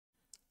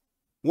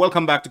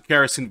Welcome back to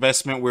Karis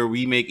Investment, where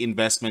we make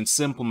investments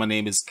simple. My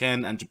name is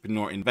Ken,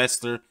 entrepreneur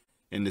investor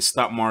in the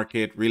stock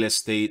market, real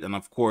estate, and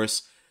of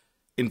course,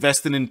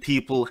 investing in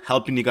people,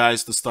 helping you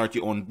guys to start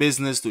your own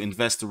business, to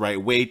invest the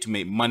right way, to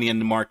make money in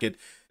the market.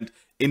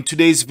 In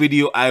today's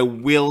video, I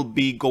will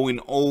be going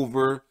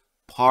over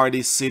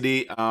Party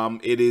City.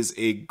 It is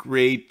a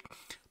great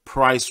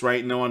price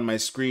right now on my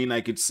screen.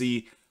 I could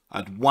see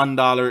at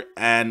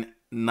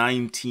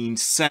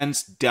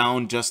 $1.19,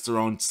 down just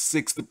around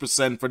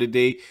 60% for the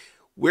day.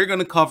 We're going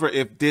to cover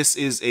if this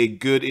is a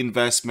good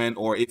investment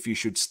or if you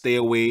should stay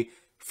away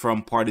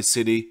from Party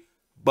City.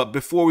 But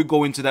before we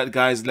go into that,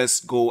 guys,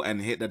 let's go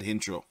and hit that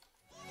intro.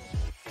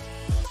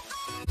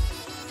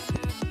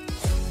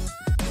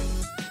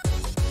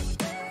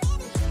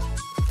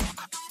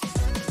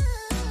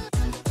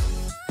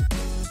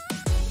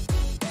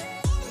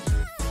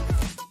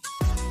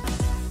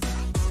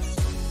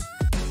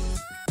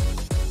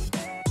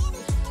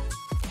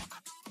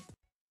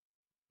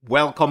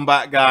 Welcome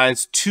back,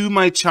 guys, to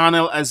my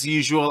channel. As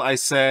usual, I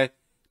say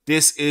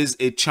this is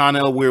a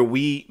channel where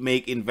we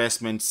make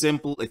investments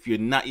simple. If you're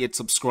not yet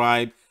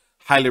subscribed,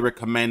 highly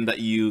recommend that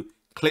you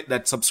click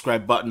that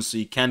subscribe button so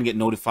you can get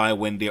notified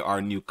when there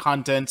are new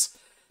contents.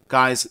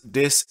 Guys,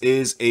 this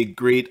is a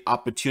great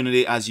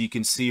opportunity. As you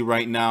can see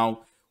right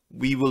now,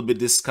 we will be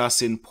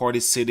discussing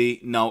Party City.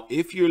 Now,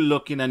 if you're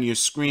looking on your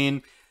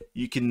screen,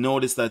 you can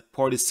notice that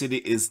Party City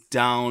is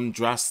down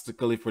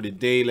drastically for the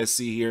day. Let's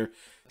see here.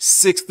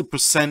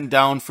 60%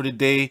 down for the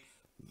day.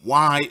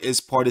 Why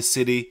is Party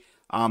City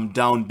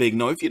down big?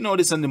 Now, if you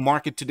notice on the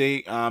market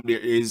today, there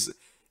is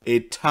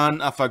a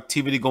ton of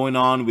activity going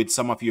on with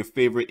some of your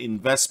favorite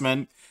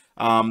investment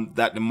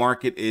that the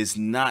market is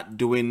not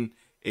doing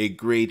a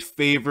great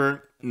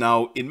favor.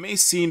 Now, it may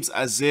seem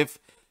as if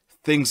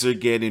things are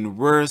getting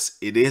worse.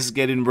 It is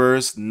getting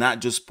worse, not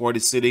just Party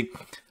City.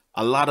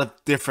 A lot of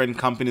different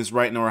companies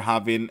right now are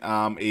having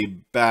a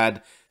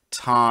bad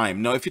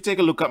time. Now, if you take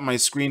a look at my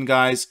screen,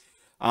 guys,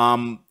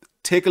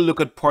 take a look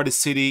at Party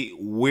City,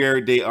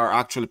 where they are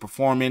actually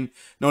performing.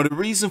 Now, the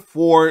reason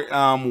for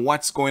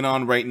what's going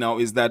on right now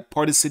is that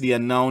Party City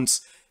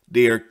announced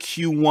their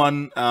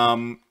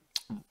Q1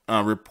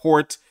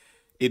 report.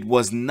 It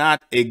was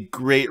not a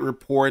great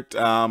report.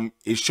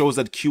 It shows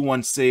that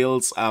Q1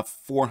 sales of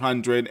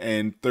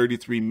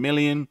 433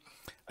 million,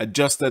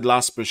 adjusted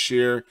loss per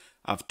share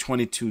of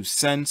 22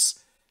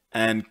 cents,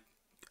 and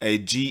a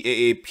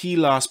GAAP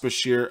loss per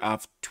share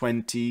of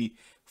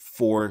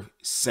 24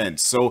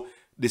 cents. So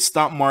the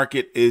stock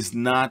market is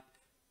not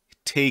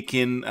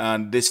taking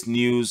this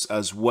news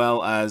as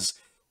well as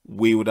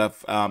we would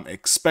have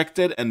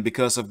expected, and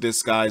because of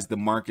this, guys, the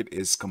market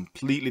is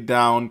completely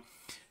down.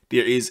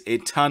 There is a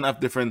ton of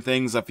different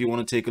things if you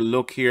want to take a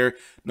look here.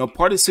 Now,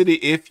 Party City,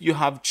 if you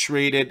have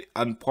traded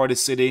on Party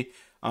City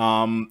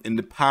in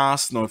the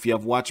past, now if you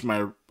have watched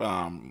my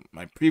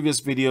my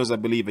previous videos, I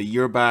believe a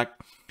year back,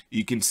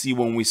 you can see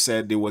when we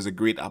said there was a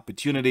great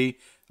opportunity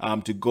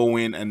to go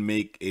in and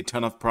make a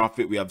ton of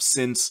profit. We have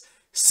since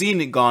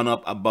seen it gone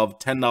up above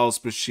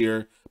 $10 per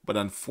share, but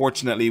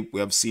unfortunately we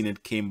have seen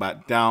it came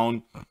back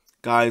down.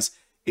 Guys,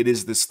 it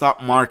is the stock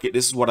market.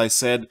 This is what I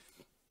said.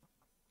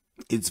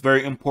 It's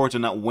very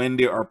important that when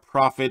there are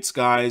profits,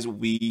 guys,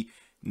 we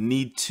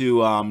need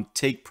to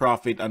take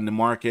profit on the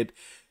market.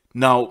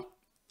 Now,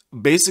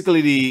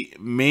 basically the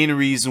main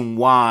reason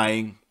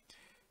why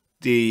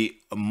the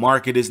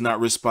market is not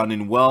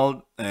responding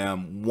well,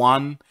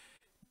 one,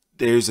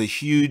 there's a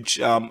huge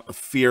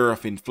fear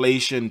of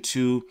inflation.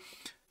 Two,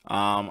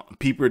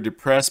 people are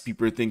depressed.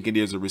 People are thinking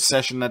there's a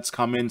recession that's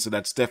coming. So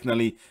that's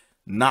definitely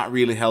not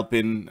really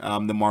helping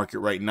the market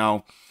right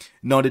now.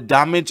 Now, the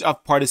damage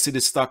of Party City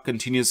stock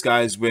continues,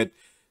 guys, with,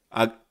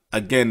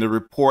 again, the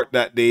report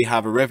that they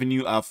have a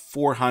revenue of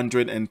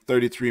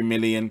 433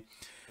 million.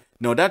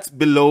 Now, that's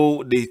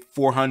below the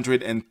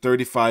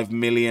 435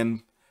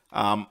 million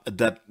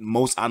that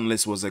most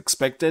analysts was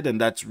expected. And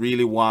that's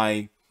really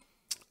why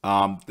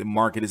the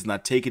market is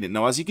not taking it.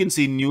 Now, as you can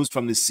see, news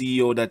from the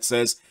CEO that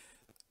says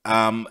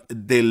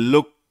they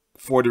look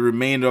for the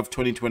remainder of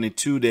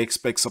 2022. They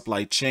expect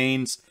supply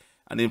chains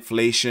and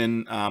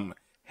inflation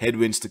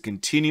headwinds to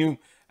continue.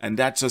 And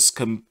that's just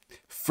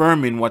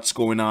confirming what's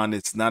going on.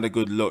 It's not a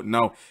good look.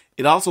 Now,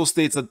 it also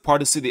states that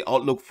Party City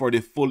outlook for the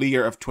full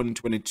year of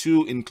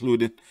 2022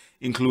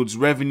 includes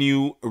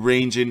revenue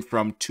ranging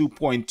from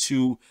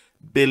 2.2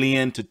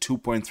 billion to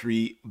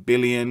 2.3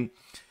 billion.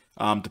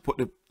 To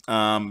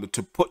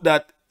put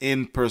that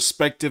in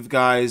perspective,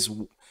 guys,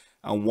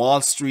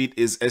 Wall Street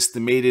is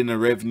estimating a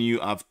revenue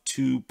of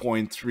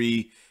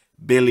 2.3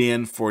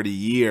 billion for the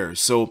year.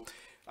 So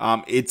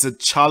it's a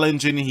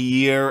challenging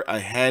year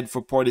ahead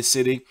for Party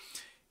City.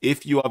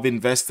 If you have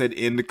invested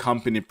in the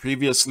company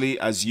previously,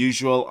 as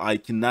usual, I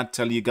cannot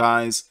tell you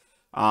guys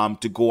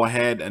to go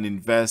ahead and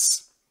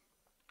invest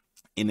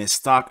in a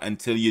stock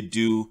until you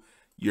do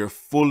your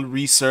full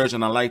research.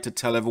 And I like to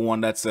tell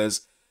everyone that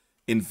says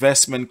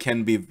investment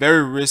can be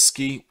very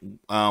risky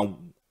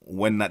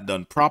when not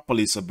done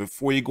properly. So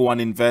before you go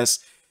and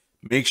invest,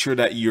 make sure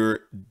that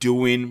you're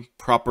doing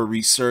proper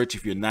research.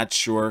 If you're not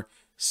sure,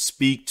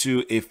 speak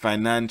to a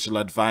financial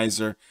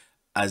advisor,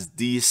 as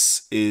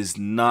this is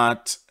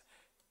not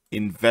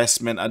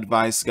investment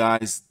advice,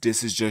 guys.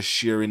 This is just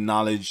sharing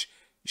knowledge,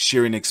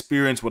 sharing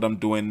experience, what I'm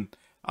doing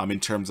in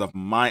terms of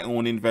my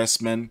own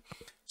investment.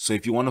 So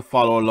if you want to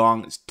follow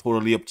along, it's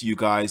totally up to you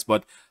guys.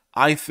 But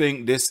I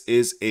think this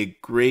is a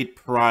great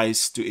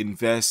price to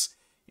invest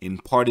in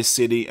Party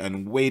City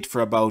and wait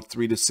for about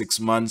 3 to 6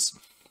 months.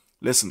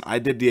 Listen, I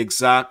did the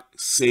exact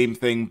same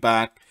thing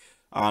back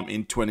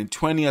in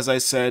 2020, as I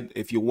said.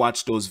 If you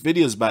watch those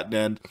videos back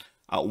then,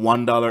 at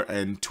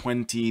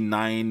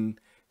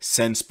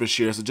 $1.29 per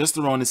share, so just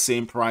around the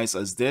same price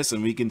as this,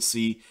 and we can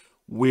see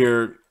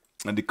where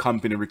the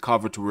company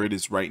recovered to where it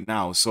is right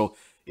now. So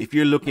if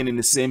you're looking in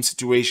the same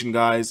situation,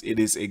 guys, it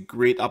is a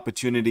great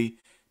opportunity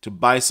to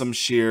buy some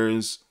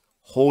shares,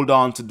 hold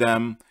on to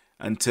them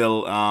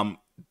until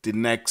the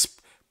next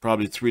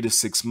probably 3 to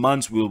 6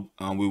 months. We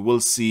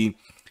will see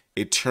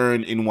a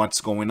turn in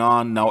what's going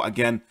on. Now,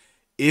 again,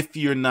 if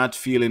you're not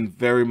feeling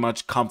very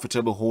much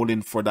comfortable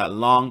holding for that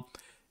long,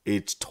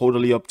 it's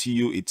totally up to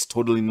you. It's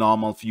totally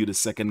normal for you to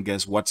second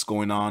guess what's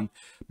going on.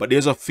 But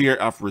there's a fear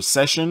of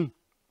recession.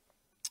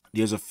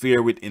 There's a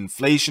fear with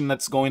inflation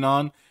that's going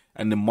on,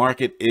 and the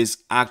market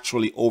is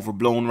actually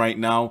overblown right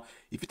now.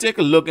 If you take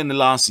a look in the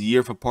last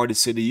year for Party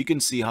City, you can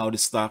see how the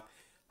stock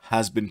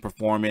has been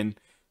performing.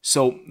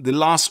 So the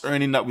last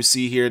earning that we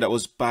see here, that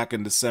was back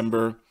in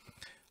December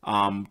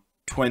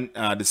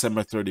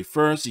December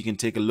 31st. You can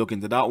take a look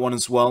into that one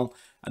as well.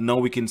 And now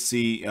we can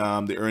see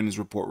the earnings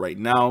report right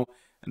now,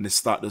 and the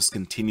stock just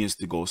continues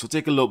to go. So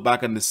take a look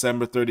back on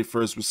December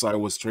 31st. We saw it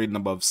was trading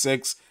above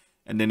 6,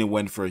 and then it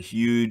went for a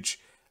huge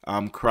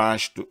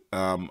crash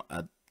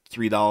at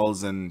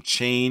 $3 and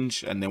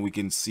change. And then we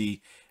can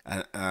see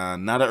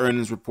another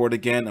earnings report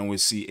again, and we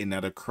see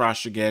another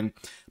crash again.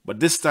 But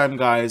this time,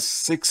 guys,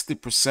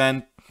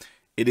 60%.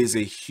 It is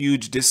a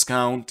huge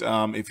discount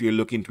if you're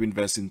looking to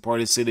invest in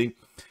Party City.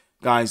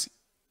 Guys,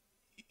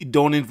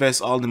 don't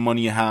invest all the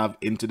money you have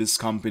into this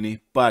company,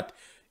 but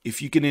if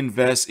you can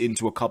invest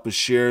into a couple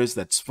shares,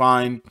 that's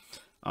fine.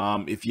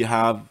 If you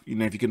have,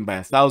 if you can buy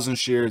 1,000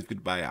 shares, you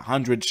could buy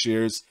 100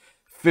 shares,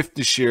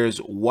 50 shares,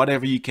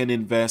 whatever you can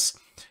invest.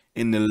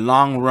 In the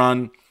long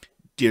run,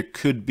 there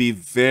could be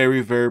very,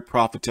 very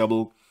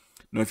profitable.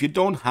 Now, if you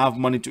don't have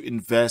money to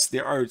invest,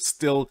 there are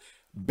still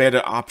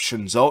better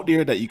options out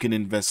there that you can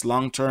invest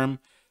long term.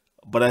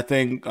 But I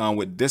think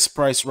with this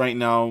price right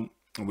now,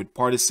 with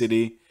Party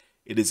City,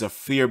 it is a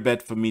fair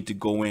bet for me to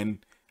go in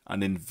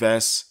and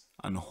invest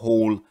and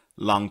hold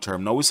long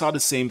term. Now, we saw the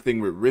same thing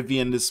with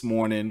Rivian this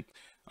morning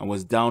and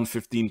was down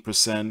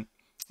 15%.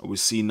 We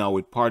see now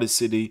with Party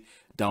City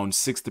down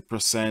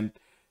 60%.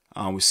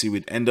 We see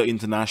with Endo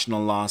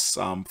International last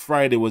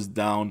Friday was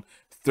down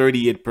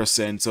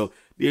 38%. So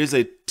there's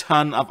a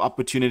ton of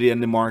opportunity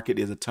in the market.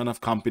 There's a ton of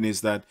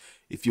companies that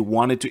if you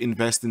wanted to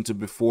invest into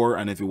before,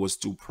 and if it was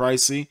too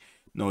pricey,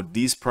 no,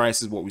 these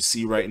prices, what we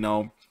see right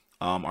now,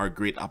 are a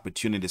great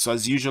opportunity. So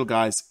as usual,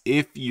 guys,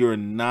 if you're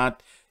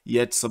not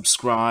yet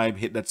subscribed,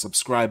 hit that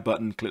subscribe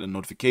button, click the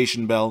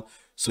notification bell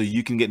so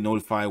you can get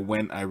notified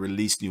when I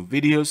release new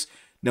videos.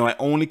 Now, I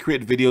only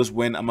create videos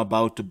when I'm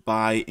about to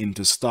buy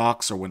into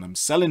stocks or when I'm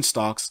selling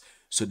stocks.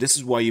 So this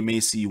is why you may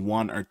see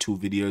 1 or 2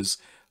 videos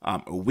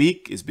a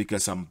week, is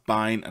because I'm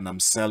buying and I'm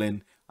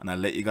selling, and I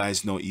let you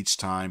guys know each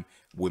time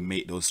we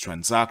make those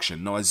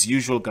transactions. Now, as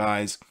usual,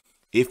 guys,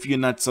 if you're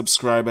not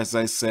subscribed, as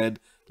I said,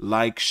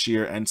 like,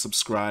 share, and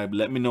subscribe.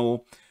 Let me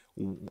know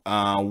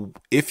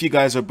if you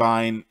guys are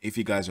buying, if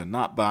you guys are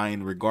not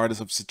buying,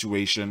 regardless of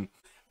situation.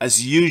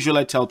 As usual,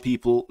 I tell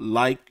people,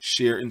 like,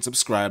 share, and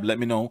subscribe. Let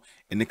me know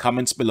in the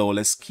comments below.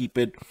 Let's keep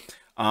it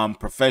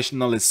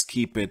professional. Let's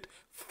keep it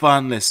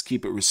fun. Let's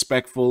keep it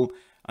respectful.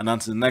 And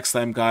until the next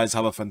time, guys,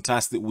 have a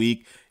fantastic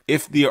week.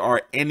 If there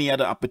are any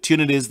other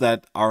opportunities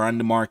that are on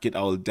the market,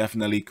 I will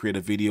definitely create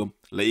a video,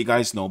 let you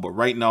guys know. But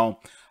right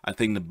now, I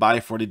think the buy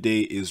for the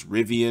day is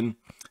Rivian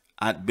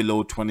at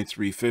below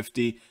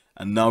 $23.50.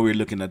 And now we're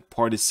looking at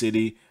Party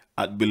City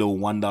at below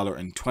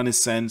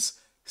 $1.20.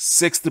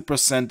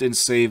 60% in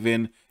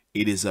saving.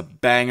 It is a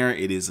banger.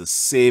 It is a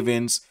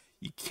savings.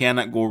 You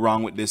cannot go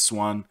wrong with this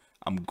one.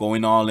 I'm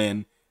going all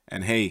in.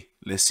 And hey,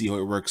 let's see how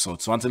it works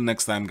out. So until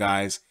next time,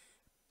 guys,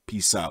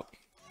 peace out.